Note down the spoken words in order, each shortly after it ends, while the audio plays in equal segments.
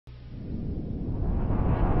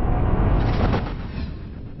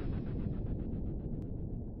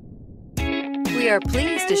We are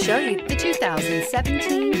pleased to show you the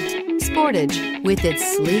 2017 Sportage. With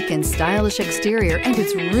its sleek and stylish exterior and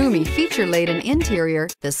its roomy, feature-laden interior,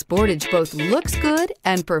 the Sportage both looks good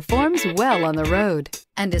and performs well on the road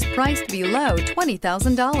and is priced below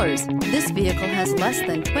 $20,000. This vehicle has less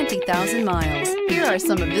than 20,000 miles. Here are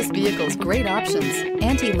some of this vehicle's great options: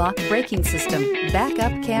 anti-lock braking system,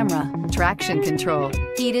 backup camera, traction control,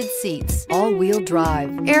 heated seats, all-wheel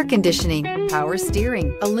drive, air conditioning, power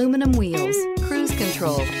steering, aluminum wheels, cruise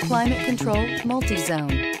control, climate control,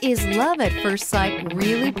 multi-zone. Is love at first sight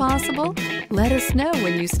really possible? Let us know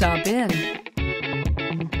when you stop in.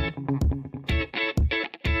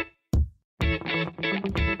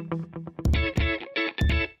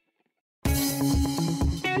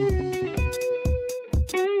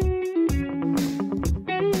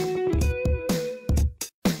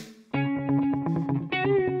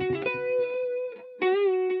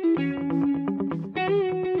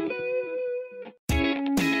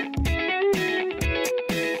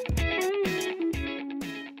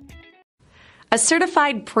 A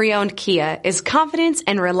certified pre-owned Kia is confidence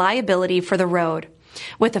and reliability for the road.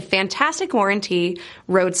 With a fantastic warranty,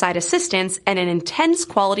 roadside assistance, and an intense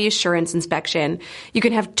quality assurance inspection, you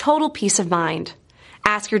can have total peace of mind.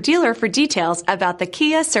 Ask your dealer for details about the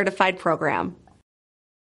Kia Certified program.